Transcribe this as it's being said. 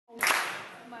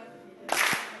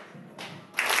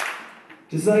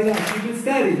Just like that, keep it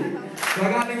steady. So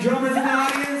I got any drummers in the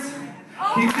audience?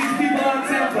 Keep these people on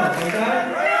tempo, okay?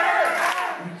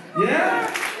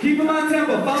 Yeah? Keep them on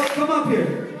tempo. Come up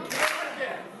here.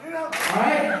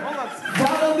 Alright?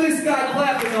 Follow this guy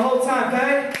clapping the whole time,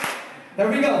 okay? There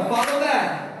we go. Follow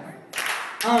that.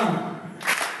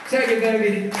 Check it,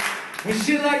 baby. When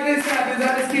shit like this happens,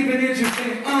 I just keep it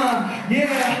interesting.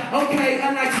 Yeah, okay,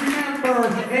 I like to remember.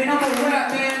 And I'm a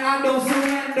rap man, I don't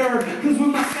surrender. Cause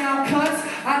when my sound cuts,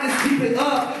 I just keep it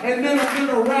up. And then I'm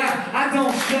gonna rap, I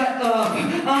don't shut up.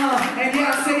 And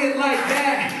yeah, I say it like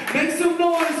that. Make some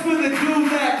noise for the dude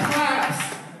that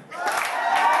claps.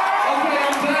 Okay,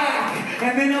 I'm back.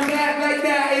 And then I'm back like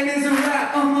that, and it's a rap.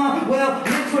 Well,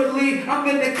 literally, I'm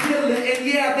gonna kill it. And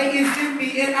yeah, they is in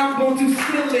me, and I'm going to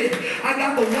spill it. I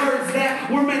got the words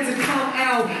that were meant to come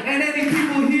out. And any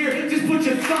people here, just put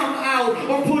your thumb out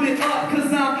or put it up,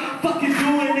 cause I'm fucking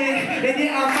doing it. And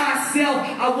yeah, I'm myself,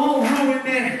 I won't ruin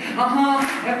it.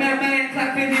 And that man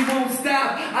clapping, he won't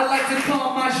stop. I like to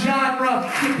call my genre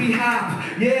hippie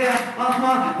hop.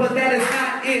 Yeah, but that is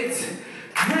not it.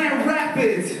 Grand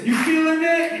Rapids, you feeling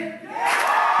it?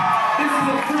 This is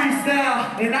a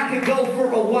freestyle, and I can go for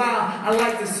a while. I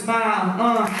like to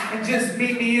smile, and just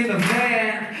meet me in the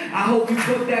van. I hope you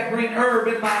put that green herb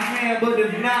in my hand, but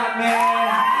if not,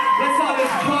 man, let's all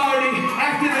just party.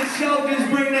 After the show, just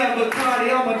bring that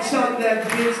Bacardi. I'ma chug that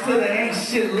bitch till there ain't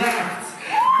shit left.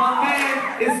 My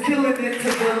man is killing it to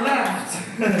the left.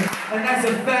 And that's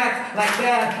a fact. Like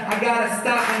that, I gotta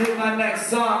stop and hit my next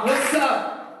song. What's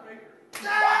up?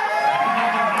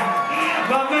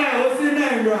 My man, what's your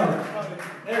name, bro?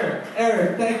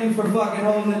 Eric, thank you for fucking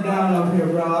holding it down up here,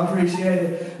 bro. I appreciate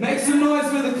it. Make some noise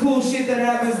for the cool shit that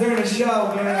happens during the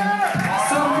show, man.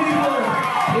 Some people,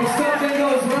 if something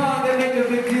goes wrong, they make a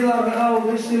big deal out of it.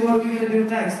 Oh, this shit, what are we gonna do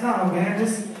next? No, man,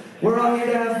 we're all here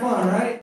to have fun, right?